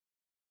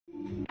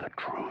the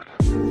truth.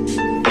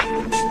 Hey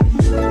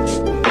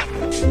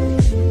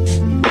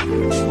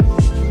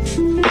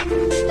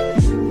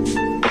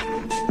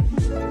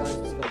guys,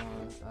 what's going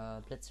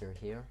on? Blitzer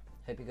here.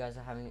 Hope you guys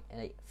are having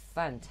a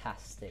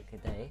fantastic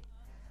day.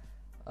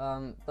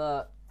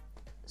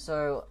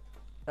 So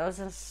there was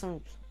just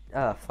some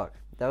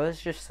there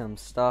was just some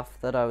stuff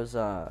that I was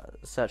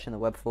searching the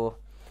web for,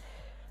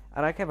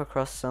 and I came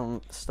across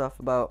some stuff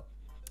about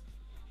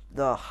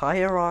the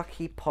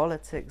hierarchy,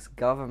 politics,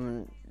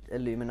 government,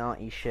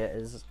 Illuminati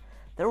shit.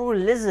 They're all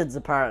lizards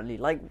apparently.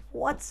 Like,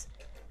 what?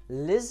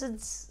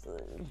 Lizards?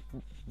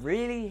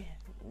 Really?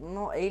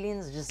 Not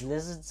aliens, just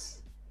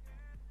lizards?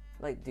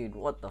 Like, dude,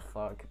 what the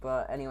fuck?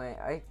 But anyway,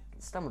 I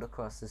stumbled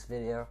across this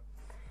video,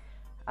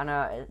 and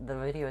the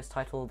video is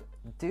titled,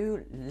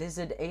 "Do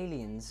Lizard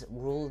Aliens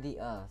Rule the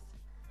Earth?"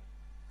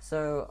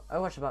 So I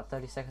watched about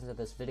 30 seconds of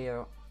this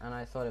video, and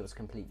I thought it was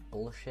complete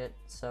bullshit.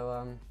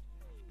 So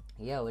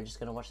yeah, we're just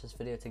gonna watch this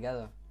video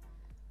together.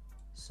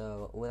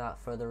 So without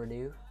further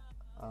ado,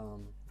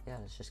 yeah,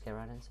 let's just get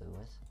right into it,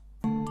 boys.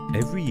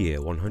 Every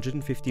year,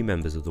 150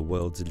 members of the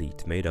world's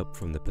elite, made up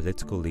from the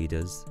political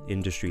leaders,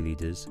 industry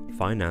leaders,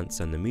 finance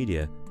and the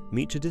media,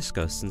 meet to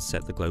discuss and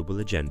set the global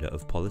agenda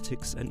of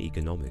politics and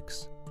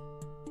economics.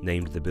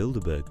 Named the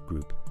Bilderberg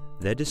Group,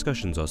 their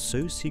discussions are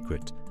so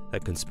secret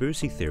that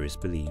conspiracy theorists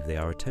believe they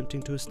are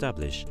attempting to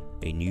establish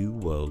a new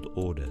world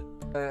order.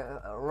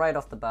 Right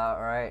off the bat,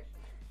 alright,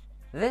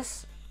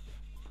 this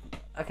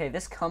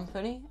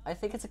company, I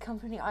think it's a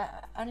company,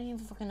 I don't even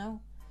fucking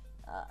know,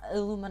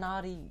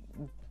 Illuminati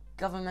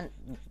government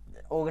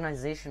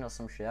organization or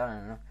some shit, I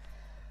don't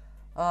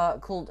know,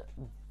 called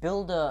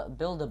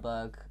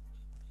Bilderberg.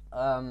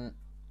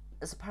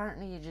 It's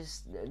apparently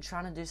just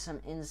trying to do some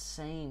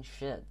insane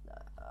shit.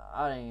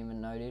 I don't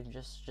even know, dude.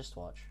 Just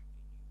watch.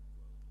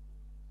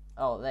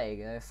 Oh, there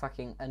you go.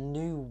 Fucking a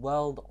new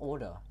world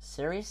order.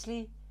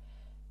 Seriously?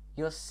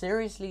 You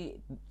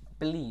seriously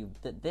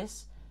believe that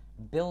this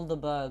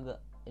Bilderberg,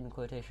 in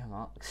quotation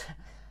marks,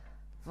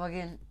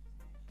 fucking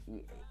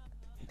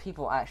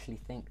people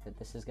actually think that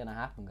this is gonna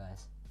happen,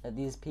 guys? That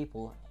these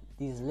people,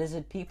 these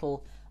lizard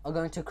people, are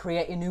going to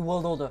create a new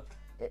world order?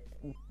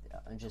 I'm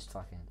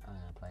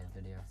gonna play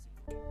the video.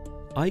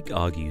 Icke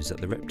argues that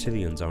the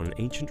reptilians are an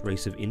ancient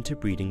race of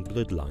interbreeding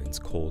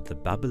bloodlines called the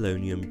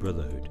Babylonian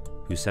Brotherhood,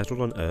 who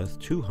settled on Earth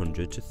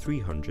 200 to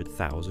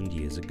 300,000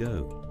 years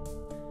ago.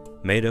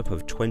 Made up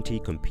of 20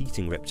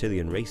 competing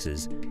reptilian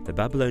races, the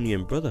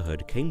Babylonian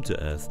Brotherhood came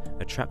to Earth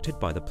attracted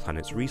by the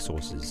planet's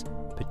resources,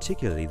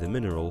 particularly the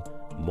mineral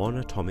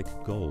monatomic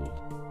gold.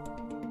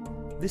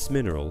 This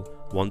mineral,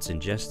 once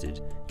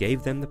ingested,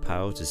 gave them the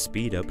power to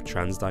speed up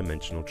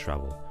transdimensional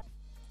travel.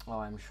 Oh,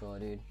 I'm sure,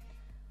 dude.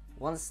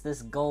 Once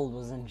this gold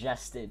was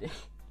ingested,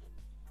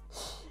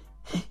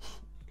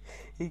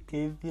 it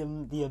gave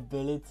him the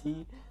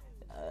ability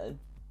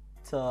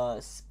to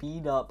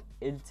speed up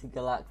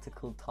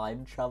intergalactical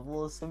time travel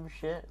or some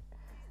shit.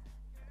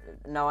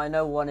 Now, I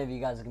know one of you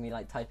guys are gonna be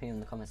like typing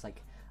in the comments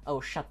like, "Oh,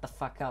 shut the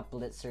fuck up,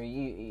 Blitzer,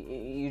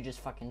 you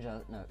just fucking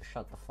no,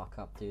 shut the fuck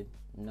up, dude,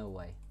 no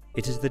way."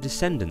 It is the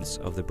descendants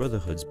of the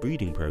Brotherhood's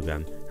breeding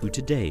program who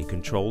today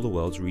control the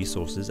world's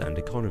resources and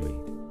economy.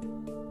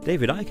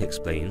 David Icke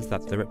explains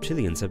that the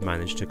reptilians have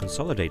managed to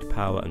consolidate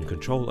power and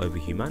control over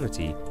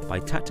humanity by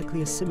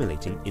tactically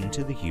assimilating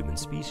into the human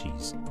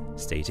species,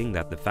 stating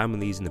that the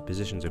families in the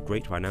positions of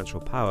great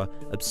financial power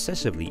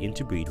obsessively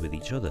interbreed with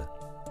each other.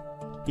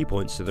 He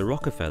points to the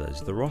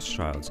Rockefellers, the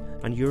Rothschilds,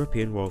 and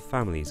European royal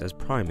families as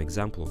prime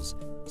examples,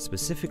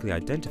 specifically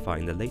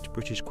identifying the late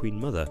British Queen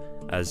Mother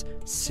as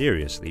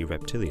seriously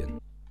reptilian.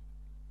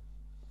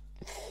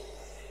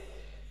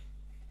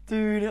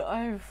 Dude,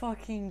 I'm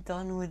fucking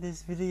done with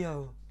this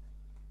video.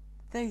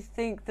 They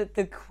think that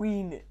the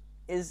Queen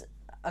is...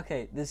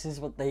 Okay, this is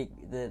what they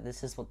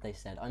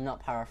said. I'm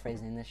not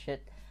paraphrasing this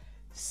shit.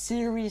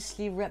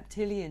 Seriously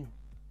reptilian.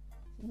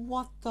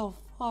 What the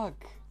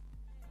fuck?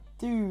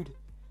 Dude.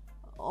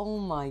 Oh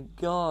my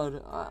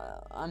god.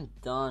 I'm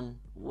done.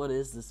 What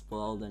is this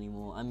world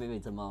anymore? I'm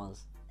moving to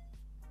Mars.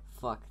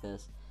 Fuck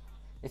this.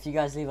 If you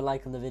guys leave a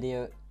like on the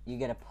video, you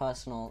get a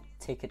personal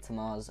ticket to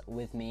Mars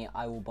with me.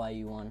 I will buy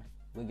you one.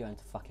 We're going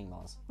to fucking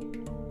Mars.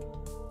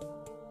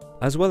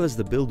 As well as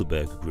the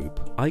Bilderberg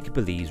Group, Icke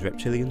believes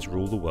reptilians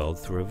rule the world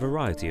through a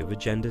variety of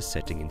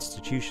agenda-setting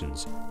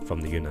institutions, from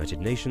the United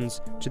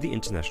Nations to the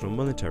International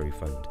Monetary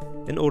Fund,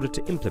 in order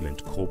to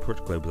implement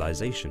corporate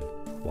globalization,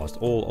 whilst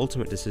all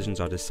ultimate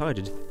decisions are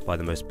decided by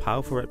the most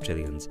powerful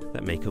reptilians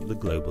that make up the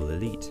global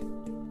elite.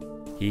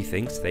 He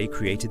thinks they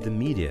created the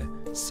media,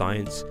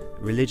 science,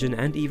 religion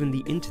and even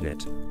the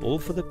internet, all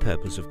for the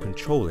purpose of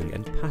controlling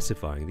and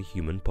pacifying the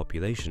human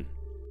population.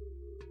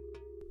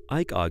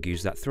 Icke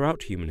argues that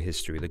throughout human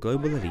history, the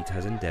global elite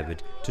has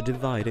endeavoured to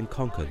divide and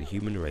conquer the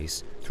human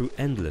race through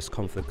endless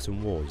conflicts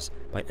and wars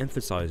by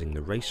emphasizing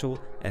the racial,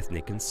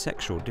 ethnic and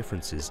sexual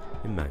differences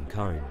in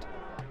mankind.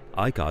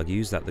 Icke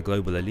argues that the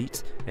global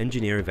elite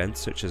engineer events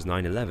such as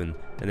 9/11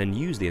 and then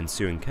use the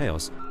ensuing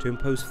chaos to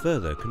impose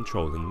further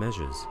controlling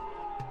measures.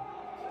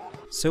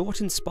 So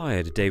what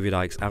inspired David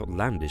Icke's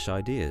outlandish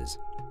ideas?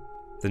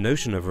 The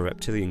notion of a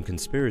reptilian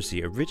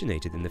conspiracy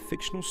originated in the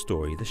fictional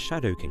story The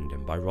Shadow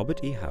Kingdom by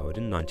Robert E. Howard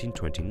in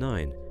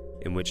 1929,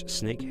 in which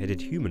snake-headed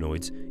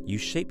humanoids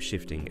use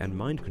shape-shifting and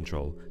mind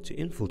control to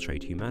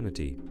infiltrate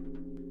humanity.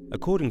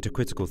 According to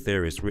critical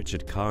theorists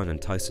Richard Kahn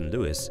and Tyson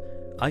Lewis,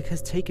 Icke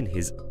has taken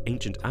his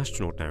ancient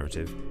astronaut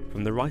narrative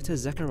from the writer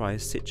Zecharia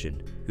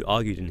Sitchin, who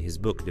argued in his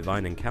book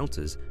Divine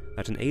Encounters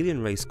that an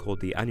alien race called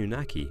the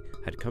Anunnaki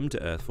had come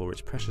to Earth for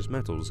its precious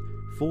metals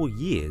 4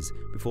 years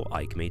before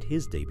Icke made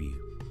his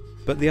debut.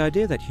 But the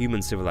idea that human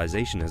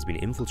civilization has been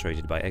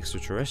infiltrated by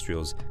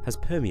extraterrestrials has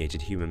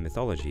permeated human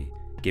mythology,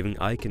 giving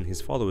Icke and his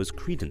followers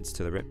credence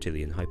to the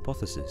reptilian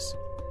hypothesis.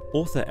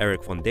 Author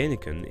Eric von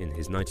Däniken, in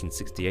his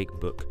 1968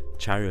 book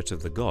Chariot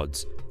of the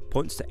Gods,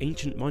 points to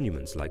ancient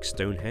monuments like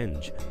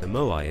Stonehenge, the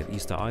Moai of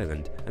Easter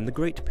Island, and the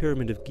Great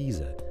Pyramid of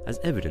Giza as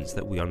evidence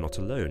that we are not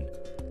alone,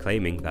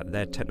 claiming that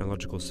their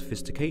technological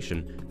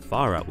sophistication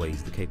far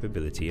outweighs the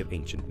capability of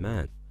ancient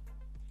man.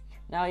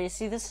 Now, you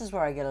see, this is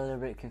where I get a little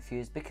bit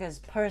confused, because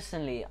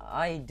personally,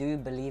 I do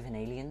believe in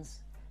aliens.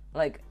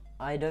 Like,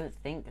 I don't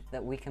think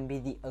that we can be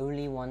the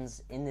only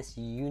ones in this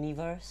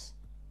universe.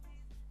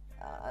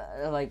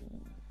 Like,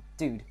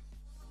 dude,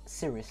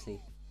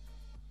 seriously.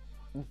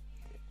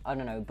 I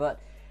don't know, but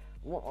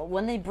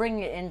when they bring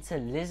it into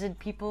lizard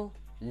people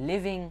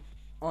living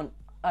on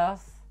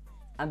Earth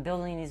and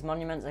building these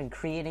monuments and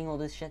creating all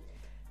this shit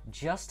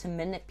just to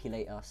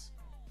manipulate us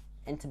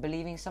into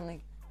believing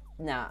something,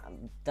 nah,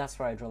 that's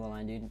where I draw the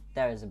line, dude.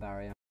 There is a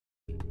barrier.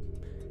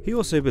 He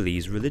also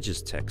believes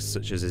religious texts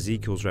such as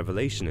Ezekiel's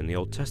Revelation in the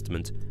Old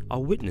Testament are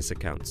witness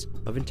accounts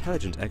of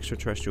intelligent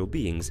extraterrestrial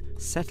beings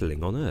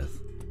settling on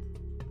Earth.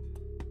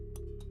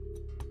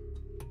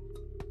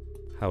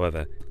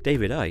 However,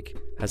 David Icke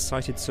has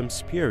cited some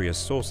spurious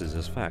sources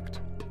as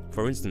fact.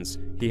 For instance,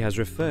 he has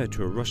referred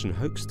to a Russian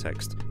hoax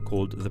text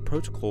called The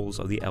Protocols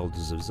of the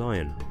Elders of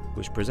Zion,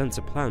 which presents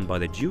a plan by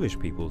the Jewish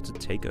people to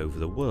take over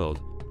the world.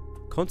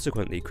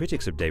 Consequently,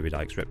 critics of David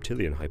Icke's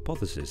reptilian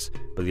hypothesis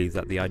believe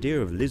that the idea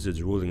of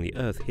lizards ruling the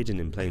Earth hidden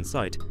in plain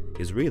sight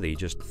is really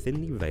just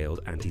thinly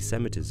veiled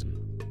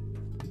anti-Semitism.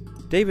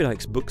 David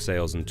Icke's book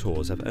sales and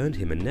tours have earned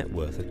him a net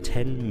worth of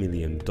 $10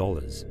 million,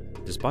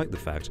 despite the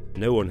fact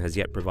no one has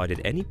yet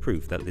provided any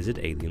proof that lizard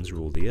aliens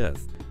rule the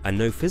Earth, and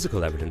no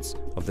physical evidence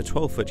of the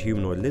 12-foot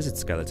humanoid lizard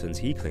skeletons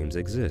he claims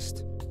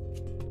exist.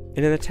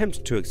 In an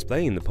attempt to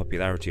explain the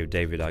popularity of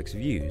David Icke's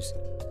views,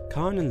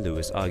 Kahn and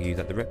Lewis argue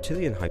that the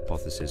reptilian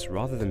hypothesis,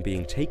 rather than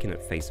being taken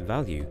at face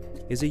value,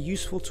 is a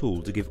useful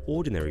tool to give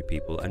ordinary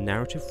people a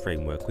narrative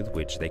framework with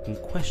which they can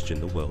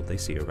question the world they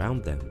see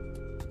around them.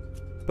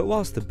 But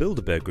whilst the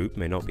Bilderberg group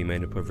may not be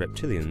made up of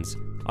reptilians,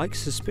 Icke's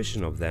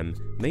suspicion of them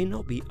may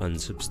not be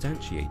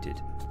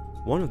unsubstantiated.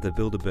 One of the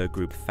Bilderberg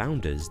group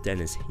founders,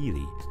 Dennis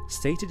Healy,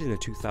 stated in a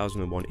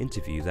 2001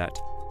 interview that,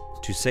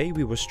 "To say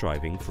we were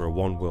striving for a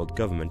one-world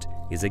government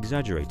is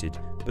exaggerated,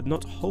 but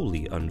not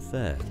wholly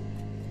unfair.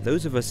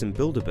 Those of us in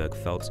Bilderberg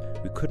felt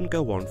we couldn't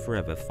go on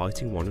forever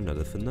fighting one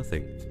another for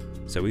nothing,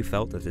 so we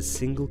felt that a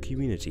single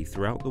community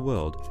throughout the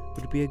world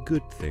would be a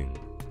good thing."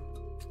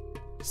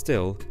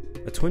 Still,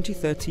 a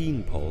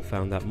 2013 poll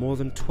found that more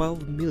than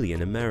 12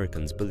 million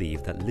Americans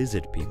believe that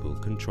lizard people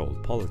control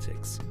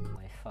politics. Oh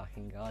my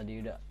fucking god,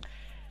 dude.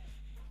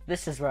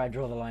 This is where I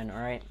draw the line,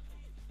 alright?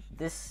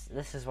 This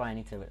is why I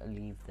need to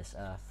leave this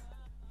Earth,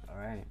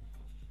 alright?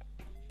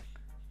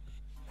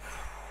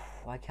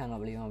 I cannot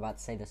believe I'm about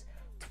to say this.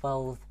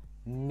 12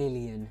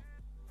 million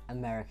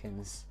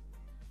Americans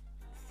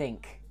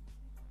think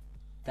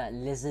that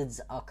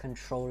lizards are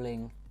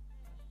controlling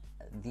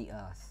the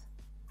Earth.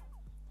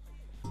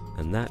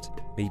 And that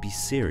may be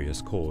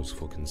serious cause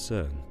for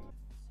concern.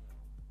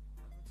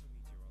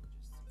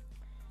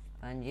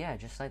 And yeah,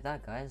 just like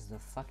that, guys, the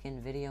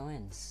fucking video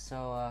ends.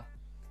 So,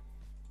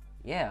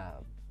 yeah.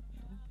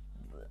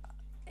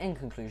 In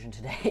conclusion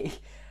today,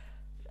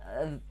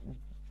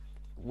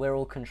 we're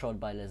all controlled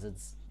by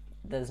lizards.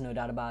 There's no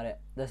doubt about it.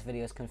 This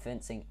video is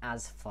convincing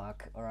as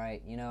fuck,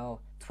 alright? You know,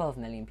 12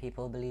 million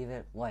people believe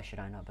it. Why should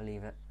I not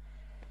believe it?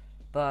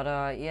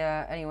 But,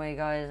 yeah, anyway,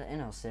 guys,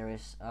 in all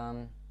serious,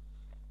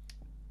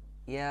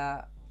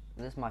 yeah,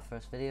 this is my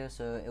first video,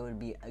 so it would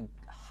be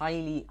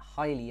highly,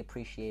 highly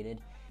appreciated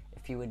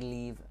if you would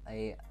leave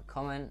a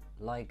comment,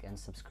 like, and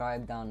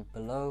subscribe down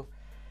below.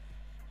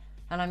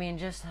 And I mean,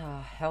 just,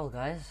 hell,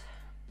 guys.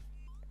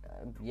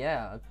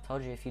 Yeah, I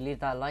told you, if you leave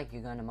that like,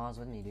 you're going to Mars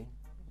with me, dude.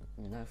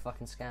 No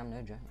fucking scam,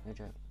 no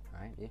joke,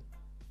 alright, dude?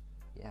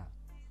 Yeah.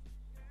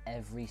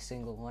 Every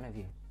single one of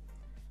you.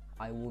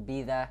 I will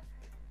be there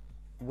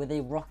with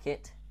a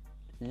rocket,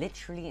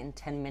 literally in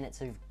 10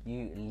 minutes of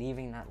you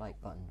leaving that like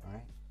button,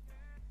 alright?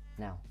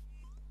 Now,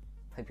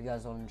 hope you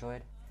guys all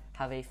enjoyed.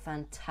 Have a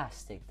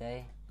fantastic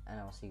day, and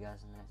I will see you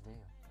guys in the next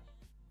video.